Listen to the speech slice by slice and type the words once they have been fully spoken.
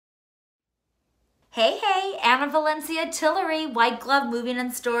Hey, Anna Valencia Tillery, White Glove Moving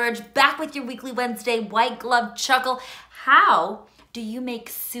and Storage, back with your weekly Wednesday White Glove Chuckle. How do you make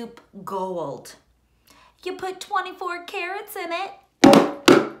soup gold? You put 24 carats in it.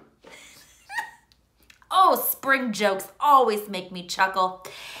 Oh, spring jokes always make me chuckle.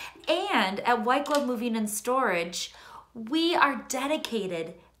 And at White Glove Moving and Storage, we are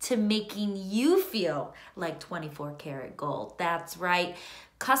dedicated to making you feel like 24 karat gold. That's right.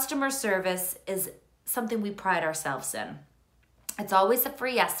 Customer service is something we pride ourselves in. It's always a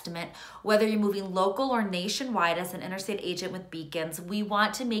free estimate. Whether you're moving local or nationwide as an interstate agent with Beacons, we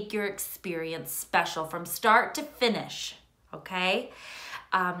want to make your experience special from start to finish, okay?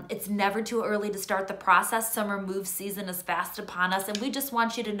 It's never too early to start the process. Summer move season is fast upon us, and we just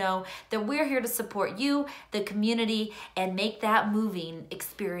want you to know that we're here to support you, the community, and make that moving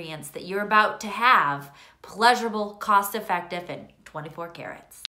experience that you're about to have pleasurable, cost-effective, and 24 carats.